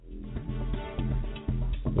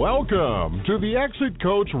Welcome to the Exit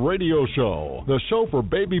Coach Radio Show, the show for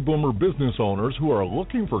baby boomer business owners who are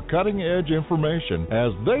looking for cutting-edge information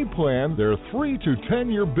as they plan their 3 to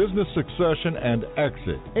 10-year business succession and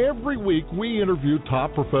exit. Every week, we interview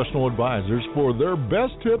top professional advisors for their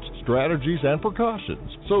best tips, strategies, and precautions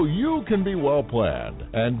so you can be well-planned.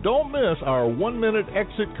 And don't miss our 1-minute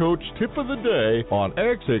Exit Coach tip of the day on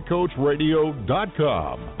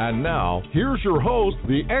ExitCoachRadio.com. And now, here's your host,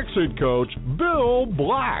 the Exit Coach, Bill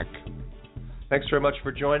Black. Thanks very much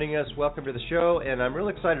for joining us. Welcome to the show, and I'm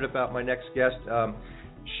really excited about my next guest.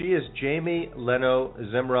 She is Jamie Leno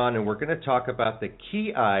Zimron, and we're going to talk about the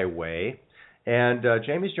Ki Way. And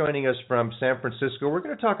Jamie's joining us from San Francisco. We're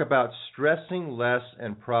going to talk about stressing less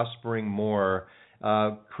and prospering more,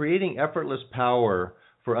 creating effortless power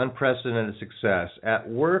for unprecedented success at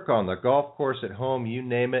work, on the golf course, at home, you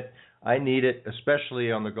name it. I need it, especially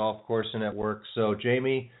on the golf course and at work. So,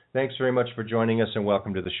 Jamie, thanks very much for joining us, and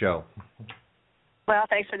welcome to the show. Well,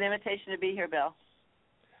 thanks for the invitation to be here, Bill.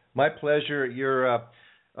 My pleasure. You're a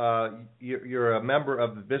member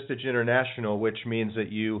of the Vistage International, which means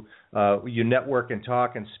that you network and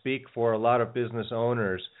talk and speak for a lot of business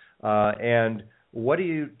owners. And what do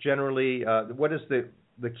you generally? What is the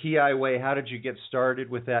Ki Way? How did you get started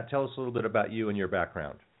with that? Tell us a little bit about you and your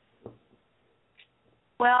background.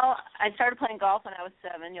 Well, I started playing golf when I was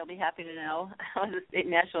 7. You'll be happy to know. I was a state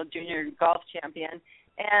national junior golf champion.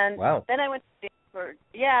 And wow. Then I went to Stanford.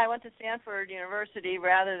 Yeah, I went to Stanford University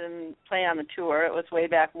rather than play on the tour. It was way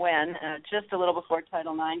back when, just a little before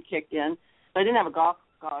Title IX kicked in. So I didn't have a golf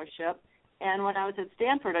scholarship. And when I was at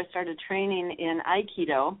Stanford, I started training in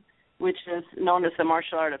Aikido, which is known as the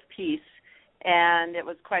martial art of peace. And it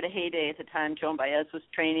was quite a heyday at the time. Joan Baez was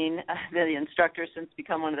training. The instructor since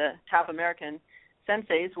become one of the top American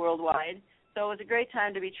senseis worldwide. So it was a great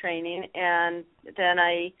time to be training. And then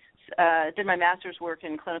I did my master's work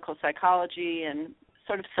in clinical psychology and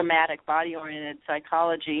sort of somatic body-oriented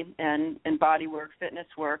psychology and body work, fitness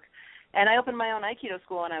work. And I opened my own Aikido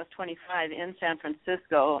school when I was 25 in San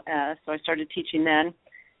Francisco, so I started teaching then.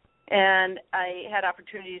 And I had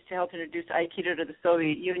opportunities to help introduce Aikido to the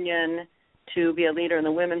Soviet Union, to be a leader in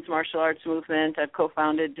the women's martial arts movement. I've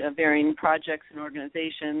co-founded varying projects and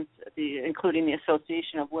organizations, including the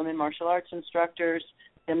Association of Women Martial Arts Instructors,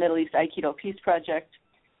 the Middle East Aikido Peace Project.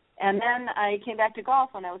 And then I came back to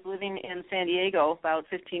golf when I was living in San Diego about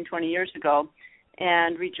 15, 20 years ago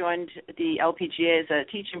and rejoined the LPGA as a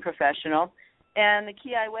teaching professional. And the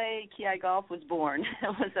Ki Way, Ki Golf was born.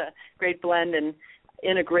 It was a great blend and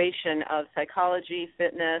integration of psychology,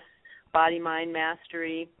 fitness, body-mind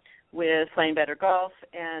mastery with playing better golf.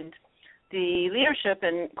 And the leadership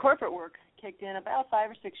and corporate work kicked in about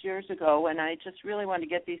 5 or 6 years ago when I just really wanted to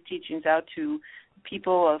get these teachings out to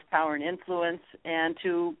people of power and influence and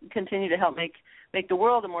to continue to help make the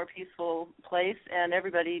world a more peaceful place and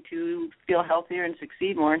everybody to feel healthier and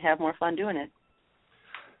succeed more and have more fun doing it.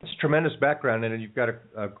 It's a tremendous background, and you've got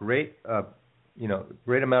a great,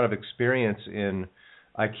 great amount of experience in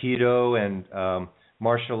Aikido and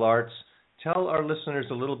martial arts. Tell our listeners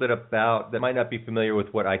a little bit about, that might not be familiar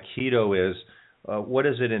with what Aikido is. What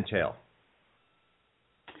does it entail?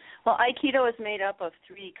 Well, Aikido is made up of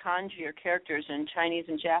 3 kanji or characters in Chinese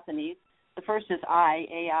and Japanese. The first is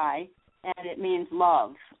A-I, and it means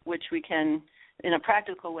love, which we can, in a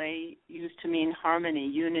practical way, use to mean harmony,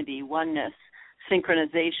 unity, oneness,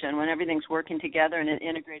 synchronization, when everything's working together in an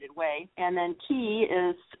integrated way. And then Ki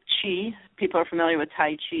is Qi. People are familiar with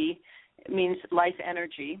Tai Chi. It means life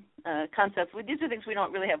energy concept. These are things we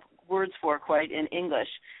don't really have words for quite in English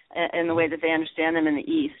in the way that they understand them in the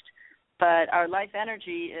East. But our life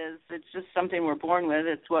energy it's just something we're born with.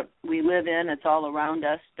 It's what we live in. It's all around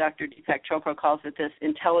us. Dr. Deepak Chopra calls it this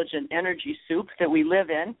intelligent energy soup that we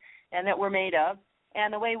live in and that we're made of.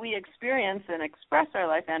 And the way we experience and express our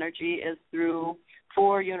life energy is through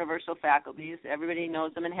 4 universal faculties. Everybody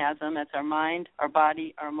knows them and has them. That's our mind, our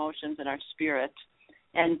body, our emotions, and our spirit.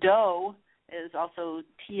 And Do is also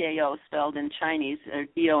T-A-O spelled in Chinese, or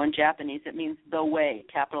D-O in Japanese. It means the way,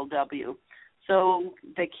 capital W. So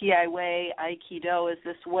the Ki Way, Aikido, is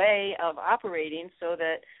this way of operating so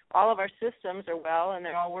that all of our systems are well and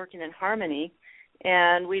they're all working in harmony.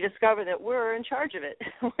 And we discover that we're in charge of it.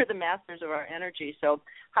 We're the masters of our energy. So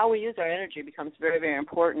how we use our energy becomes very, very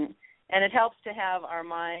important. And it helps to have our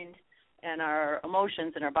mind and our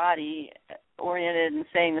emotions and our body oriented and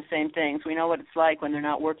saying the same things. We know what it's like when they're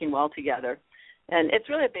not working well together. And it's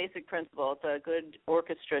really a basic principle. It's a good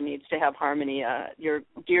orchestra needs to have harmony. Your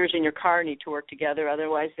gears in your car need to work together.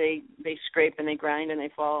 Otherwise, they scrape and they grind and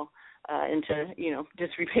they fall into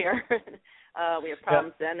disrepair. we have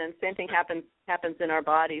problems then, and same thing happens in our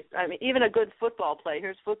bodies. I mean, even a good football play,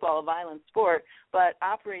 here's football, a violent sport, but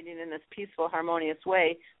operating in this peaceful, harmonious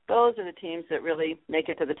way, those are the teams that really make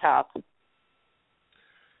it to the top.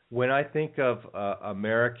 When I think of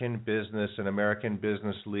American business and American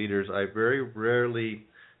business leaders, I very rarely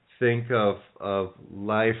think of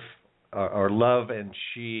life or love and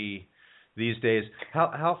she these days.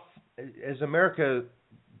 How is America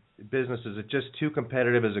business, is it just too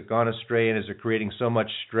competitive? Has it gone astray, and is it creating so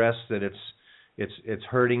much stress that it's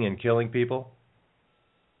hurting and killing people?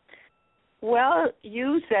 Well,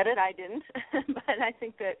 you said it, I didn't, but I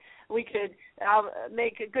think that we could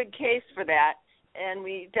make a good case for that. And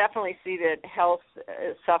we definitely see that health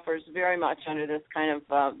suffers very much under this kind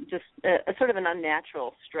of just a sort of an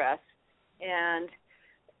unnatural stress. And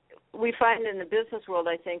we find in the business world,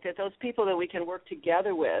 I think, that those people that we can work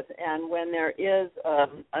together with, and when there is a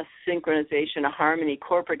synchronization, a harmony,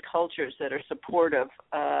 corporate cultures that are supportive,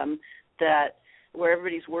 that where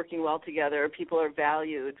everybody's working well together, people are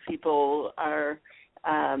valued, people are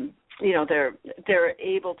they're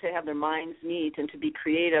able to have their minds meet and to be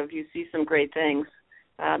creative. You see some great things.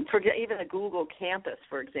 For even a Google campus,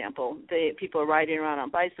 for example, people are riding around on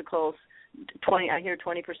bicycles. I hear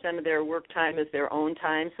 20% of their work time is their own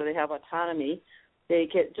time, so they have autonomy. They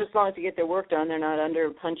get, just as long as they get their work done, they're not under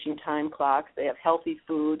punching time clocks. They have healthy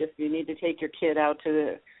food. If you need to take your kid out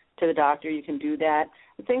to the doctor, you can do that.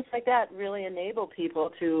 And things like that really enable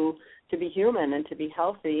people to be human and to be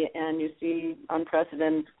healthy, and you see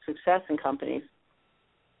unprecedented success in companies.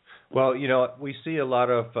 Well, we see a lot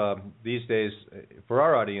of these days, for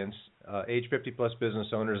our audience, age 50-plus business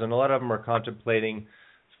owners, and a lot of them are contemplating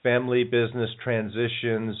family business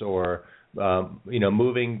transitions or,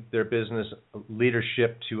 moving their business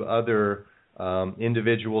leadership to other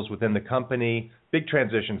individuals within the company. Big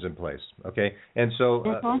transitions in place, okay? And so,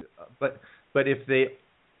 but if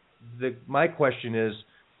my question is,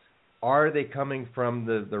 are they coming from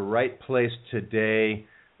the right place today?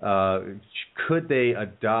 Could they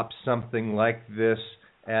adopt something like this?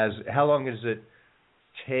 How long does it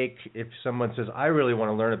take if someone says, I really want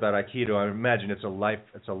to learn about Aikido? I imagine it's a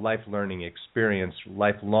life learning experience,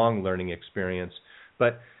 lifelong learning experience.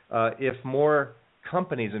 But if more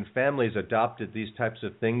companies and families adopted these types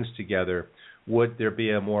of things together, would there be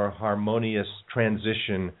a more harmonious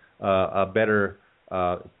transition, a better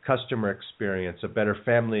customer experience, a better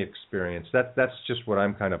family experience? That's just what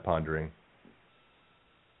I'm kind of pondering.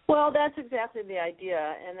 Well, that's exactly the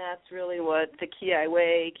idea, and that's really what the Ki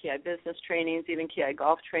Way, Ki business trainings, even Ki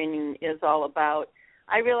golf training is all about.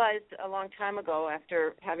 I realized a long time ago,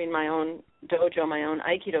 after having my own dojo, my own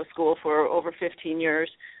Aikido school for over 15 years,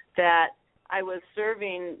 that I was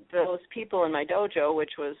serving those people in my dojo,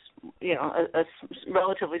 which was, a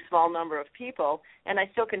relatively small number of people, and I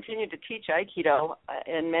still continue to teach Aikido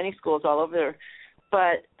in many schools all over.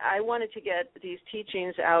 But I wanted to get these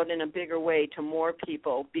teachings out in a bigger way to more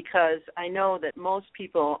people, because I know that most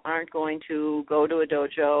people aren't going to go to a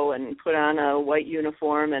dojo and put on a white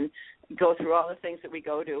uniform and go through all the things that we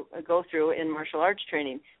go through in martial arts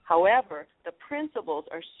training. However, the principles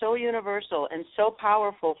are so universal and so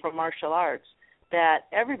powerful from martial arts that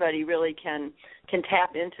everybody really can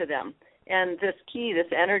tap into them. And this ki,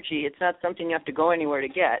 this energy, it's not something you have to go anywhere to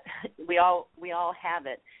get. We all have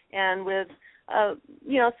it. And with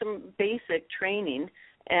some basic training,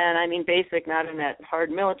 and I mean basic not in that hard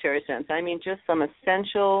military sense. I mean just some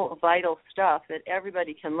essential, vital stuff that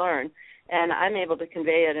everybody can learn. And I'm able to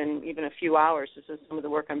convey it in even a few hours. This is some of the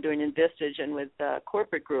work I'm doing in Vistage and with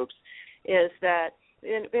corporate groups, is that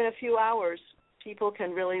in a few hours, people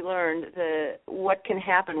can really learn what can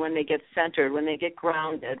happen when they get centered, when they get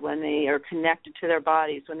grounded, when they are connected to their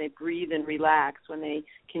bodies, when they breathe and relax, when they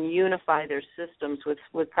can unify their systems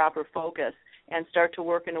with proper focus and start to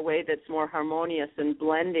work in a way that's more harmonious and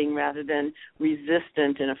blending rather than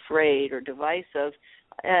resistant and afraid or divisive.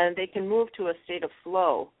 And they can move to a state of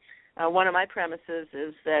flow. One of my premises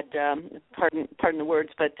is that, pardon the words,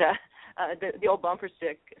 but the old bumper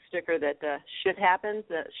sticker that shit happens,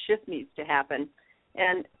 shift needs to happen.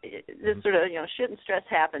 And this sort of, shit and stress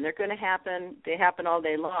happen. They're going to happen. They happen all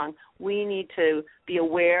day long. We need to be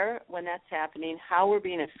aware when that's happening, how we're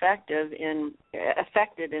being affected in,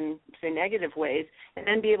 say, negative ways, and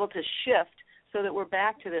then be able to shift so that we're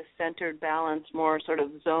back to this centered, balanced, more sort of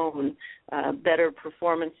zone, better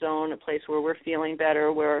performance zone, a place where we're feeling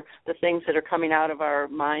better, where the things that are coming out of our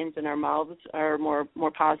minds and our mouths are more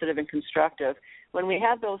positive and constructive. When we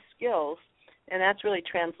have those skills, and that's really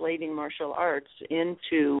translating martial arts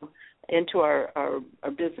into our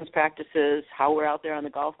business practices, how we're out there on the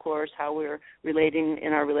golf course, how we're relating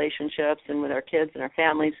in our relationships and with our kids and our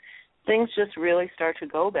families, things just really start to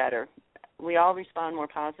go better. We all respond more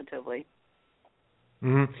positively.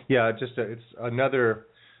 Mm-hmm. Yeah, it's another.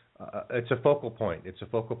 It's a focal point. It's a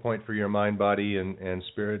focal point for your mind, body, and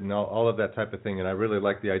spirit, and all of that type of thing. And I really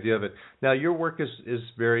like the idea of it. Now, your work is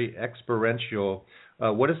very experiential.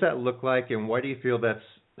 What does that look like, and why do you feel that's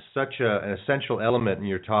such an essential element in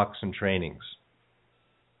your talks and trainings?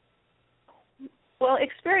 Well,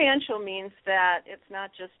 experiential means that it's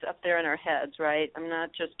not just up there in our heads, right? I'm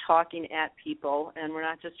not just talking at people, and we're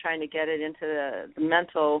not just trying to get it into the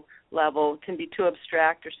mental level. It can be too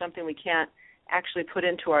abstract or something we can't actually put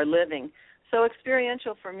into our living. So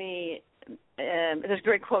experiential for me, there's a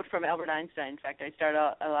great quote from Albert Einstein. In fact, I start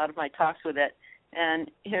a lot of my talks with it.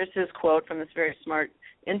 And here's his quote from this very smart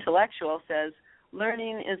intellectual, says,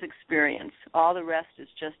 "Learning is experience. All the rest is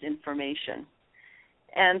just information."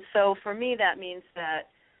 And so for me, that means that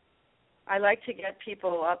I like to get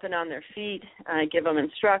people up and on their feet. I give them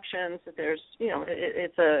instructions. There's,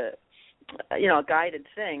 it's a guided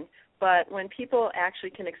thing. But when people actually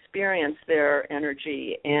can experience their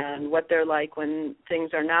energy and what they're like when things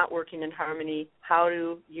are not working in harmony, how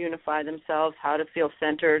to unify themselves, how to feel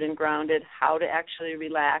centered and grounded, how to actually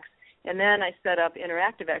relax. And then I set up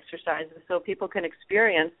interactive exercises so people can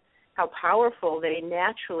experience how powerful they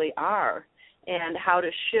naturally are and how to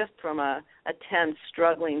shift from a tense,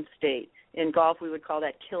 struggling state. In golf, we would call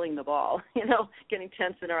that killing the ball, getting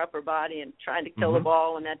tense in our upper body and trying to kill the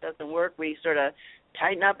ball. When that doesn't work, we sort of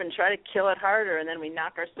tighten up and try to kill it harder, and then we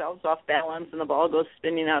knock ourselves off balance and the ball goes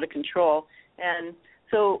spinning out of control. And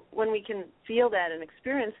so when we can feel that and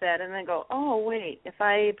experience that and then go, oh, wait, if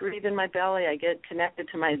I breathe in my belly, I get connected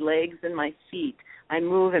to my legs and my feet. I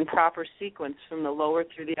move in proper sequence from the lower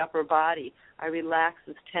through the upper body. I relax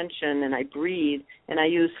this tension and I breathe and I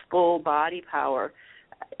use full body power.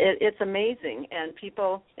 It's amazing. And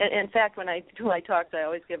people, in fact, when I do my talks, I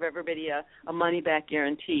always give everybody a money-back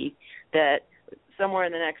guarantee that somewhere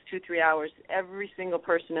in the next 2-3 hours, every single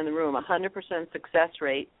person in the room, 100% success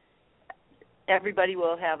rate, everybody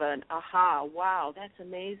will have an aha, wow, that's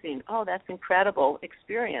amazing, oh, that's incredible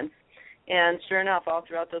experience. And sure enough, all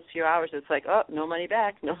throughout those few hours, it's like, oh, no money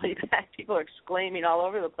back, no money back. People are exclaiming all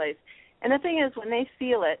over the place. And the thing is, when they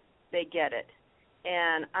feel it, they get it.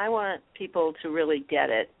 And I want people to really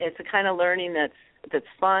get it. It's a kind of learning that's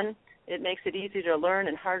fun. It makes it easier to learn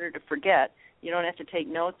and harder to forget. You don't have to take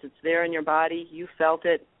notes. It's there in your body. You felt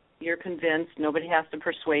it. You're convinced. Nobody has to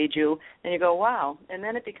persuade you. And you go, wow. And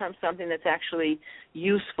then it becomes something that's actually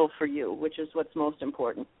useful for you, which is what's most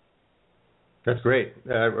important. That's great.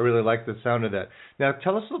 I really like the sound of that. Now,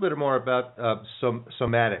 tell us a little bit more about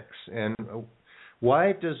somatics, and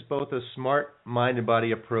why does both a smart mind and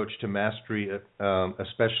body approach to mastery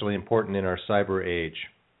especially important in our cyber age?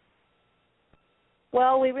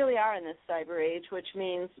 Well, we really are in this cyber age, which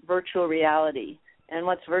means virtual reality. And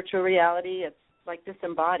what's virtual reality? It's like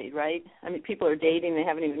disembodied, right? I mean, people are dating, they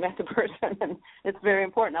haven't even met the person, and it's very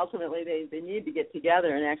important. Ultimately, they need to get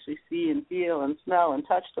together and actually see and feel and smell and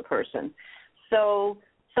touch the person. So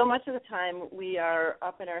much of the time we are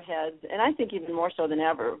up in our heads, and I think even more so than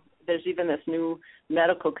ever. There's even this new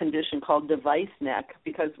medical condition called device neck,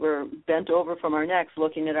 because we're bent over from our necks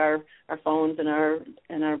looking at our phones and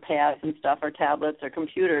our pads and stuff, our tablets, our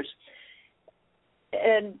computers.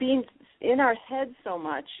 And being in our heads so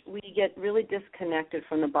much, we get really disconnected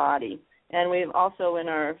from the body. And we've also, in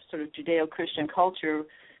our sort of Judeo-Christian culture,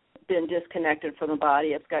 been disconnected from the body.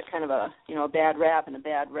 It's got kind of a bad rap and a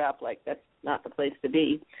bad rep, like that's not the place to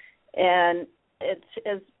be. And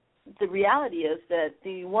the reality is that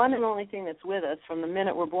the one and only thing that's with us from the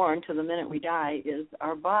minute we're born to the minute we die is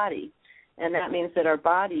our body. And that means that our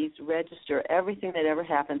bodies register everything that ever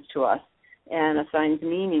happens to us and assigns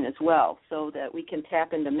meaning as well, so that we can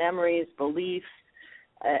tap into memories, beliefs,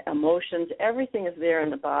 emotions. Everything is there in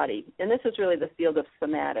the body. And this is really the field of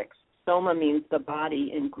somatics. Soma means the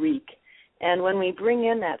body in Greek. And when we bring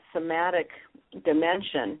in that somatic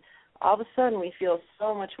dimension, all of a sudden we feel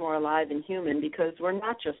so much more alive and human, because we're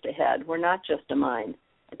not just a head, we're not just a mind.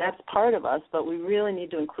 That's part of us, but we really need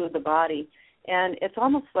to include the body. And it's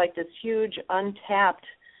almost like this huge untapped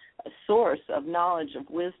source of knowledge, of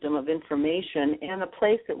wisdom, of information, and a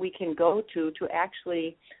place that we can go to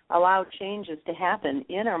actually allow changes to happen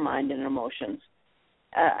in our mind and emotions.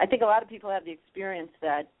 I think a lot of people have the experience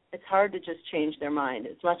that it's hard to just change their mind.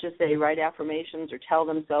 As much as they write affirmations or tell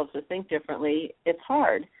themselves to think differently, it's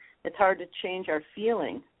hard. It's hard to change our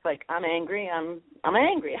feeling. It's like, I'm angry, I'm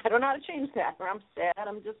angry. I don't know how to change that. Or I'm sad,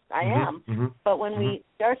 I am. Mm-hmm. But when we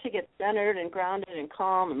start to get centered and grounded and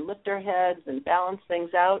calm and lift our heads and balance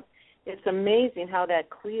things out, it's amazing how that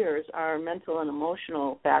clears our mental and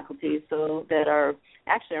emotional faculties, so that our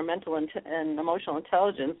mental and emotional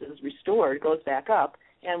intelligence is restored, goes back up,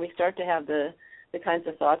 and we start to have the kinds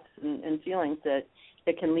of thoughts and feelings that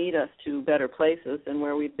can lead us to better places and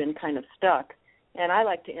where we've been kind of stuck. And I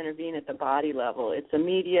like to intervene at the body level. It's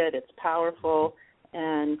immediate, it's powerful,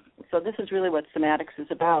 and so this is really what somatics is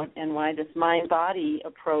about, and why this mind-body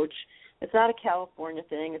approach. It's not a California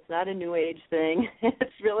thing. It's not a New Age thing.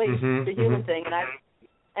 It's really the human thing. And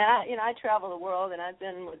I travel the world, and I've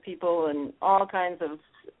been with people in all kinds of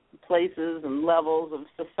places and levels of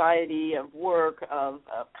society, of work, of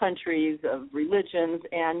countries, of religions.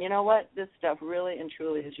 And you know what? This stuff really and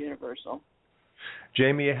truly is universal.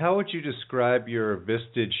 Jamie, how would you describe your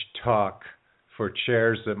Vistage talk for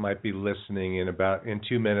chairs that might be listening in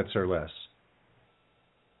 2 minutes or less?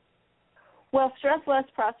 Well, Stress Less,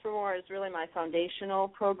 Prosper More is really my foundational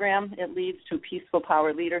program. It leads to peaceful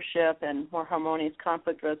power leadership and more harmonious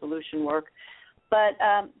conflict resolution work. But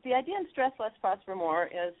the idea in Stress Less, Prosper More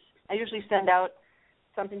is I usually send out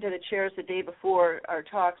something to the chairs the day before our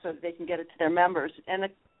talk so that they can get it to their members. And I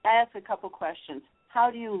ask a couple questions.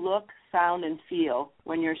 How do you look, sound, and feel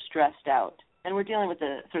when you're stressed out? And we're dealing with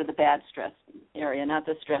the sort of the bad stress area, not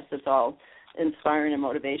the stress that's all inspiring and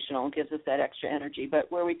motivational and gives us that extra energy,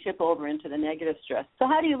 but where we tip over into the negative stress. So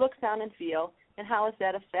how do you look, sound, and feel, and how is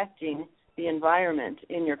that affecting the environment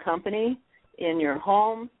in your company, in your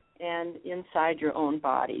home, and inside your own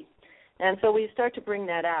body? And so we start to bring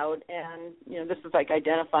that out, and this is like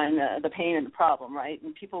identifying the pain and the problem, right?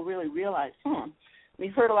 And people really realize,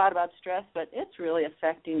 we've heard a lot about stress, but it's really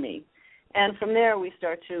affecting me. And from there, we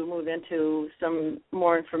start to move into some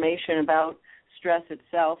more information about stress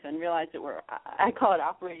itself and realize that I call it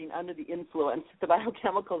operating under the influence, the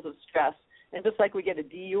biochemicals of stress. And just like we get a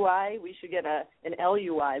DUI, we should get an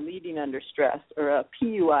LUI, leading under stress, or a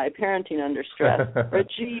PUI, parenting under stress, or a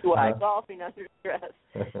GUI, golfing under stress.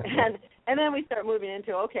 And then we start moving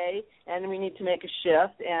into, okay, and we need to make a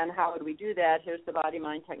shift, and how would we do that? Here's the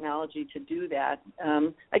body-mind technology to do that.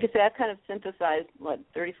 Like I said, I've kind of synthesized,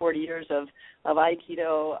 30, 40 years of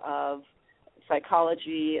Aikido, of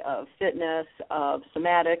psychology, of fitness, of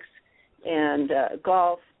somatics, and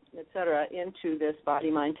golf, et cetera, into this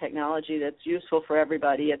body-mind technology that's useful for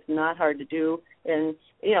everybody. It's not hard to do, and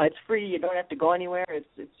it's free. You don't have to go anywhere.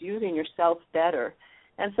 It's using yourself better.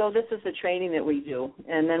 And so this is the training that we do,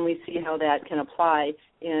 and then we see how that can apply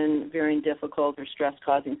in very difficult or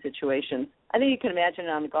stress-causing situations. I think you can imagine it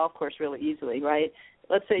on the golf course really easily, right?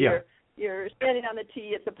 Let's say you're standing on the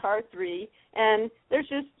tee. It's a par 3, and there's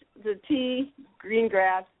just the tee, green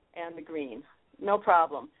grass, and the green. No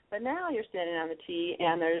problem. But now you're standing on the tee,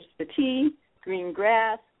 and there's the tee, green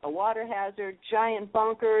grass, a water hazard, giant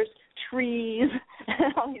bunkers, trees,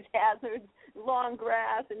 and all these hazards, long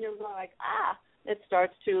grass, and you're going like, it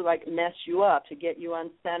starts to mess you up, to get you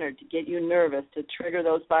uncentered, to get you nervous, to trigger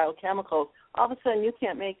those biochemicals. All of a sudden you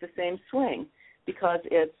can't make the same swing because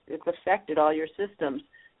it's affected all your systems.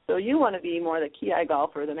 So you want to be more the Ki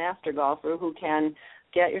golfer, the master golfer, who can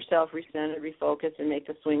get yourself recentered, refocused, and make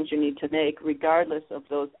the swings you need to make, regardless of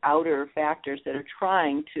those outer factors that are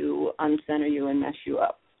trying to uncenter you and mess you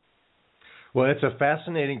up. Well, it's a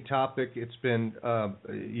fascinating topic. It's been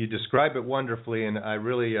you describe it wonderfully, and I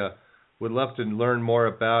really would love to learn more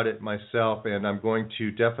about it myself. And I'm going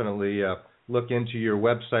to definitely look into your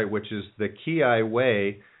website, which is the Kiai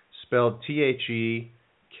Way, spelled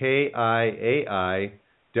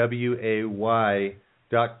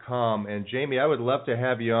TheKiaiWay.com. And Jamie, I would love to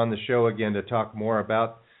have you on the show again to talk more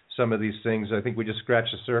about some of these things. I think we just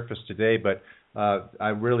scratched the surface today, but I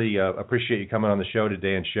really appreciate you coming on the show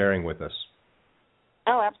today and sharing with us.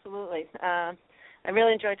 Oh, absolutely. I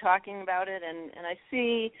really enjoy talking about it, and I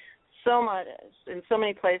see so much in so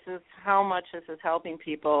many places how much this is helping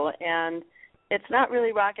people, and it's not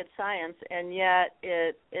really rocket science, and yet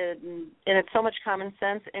it's so much common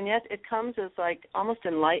sense, and yet it comes as almost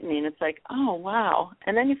enlightening. It's like, oh wow,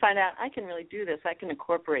 and then you find out I can really do this. I can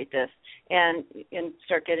incorporate this and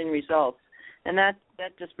start getting results, and that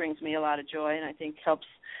just brings me a lot of joy, and I think helps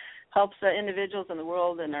individuals in the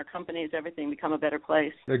world and our companies, everything, become a better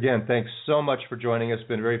place. Again, thanks so much for joining us. It's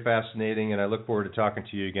been very fascinating, and I look forward to talking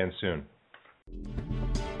to you again soon.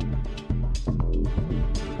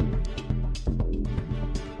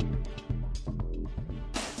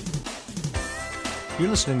 You're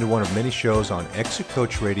listening to one of many shows on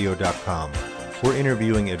ExitCoachRadio.com. We're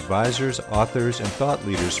interviewing advisors, authors, and thought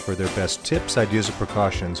leaders for their best tips, ideas, and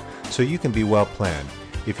precautions so you can be well planned.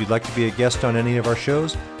 If you'd like to be a guest on any of our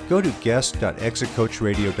shows, go to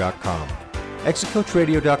guest.exitcoachradio.com.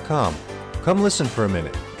 ExitCoachRadio.com. Come listen for a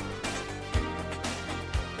minute.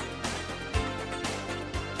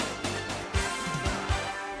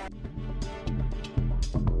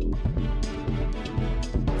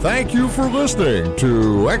 Thank you for listening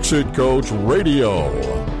to Exit Coach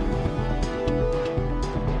Radio.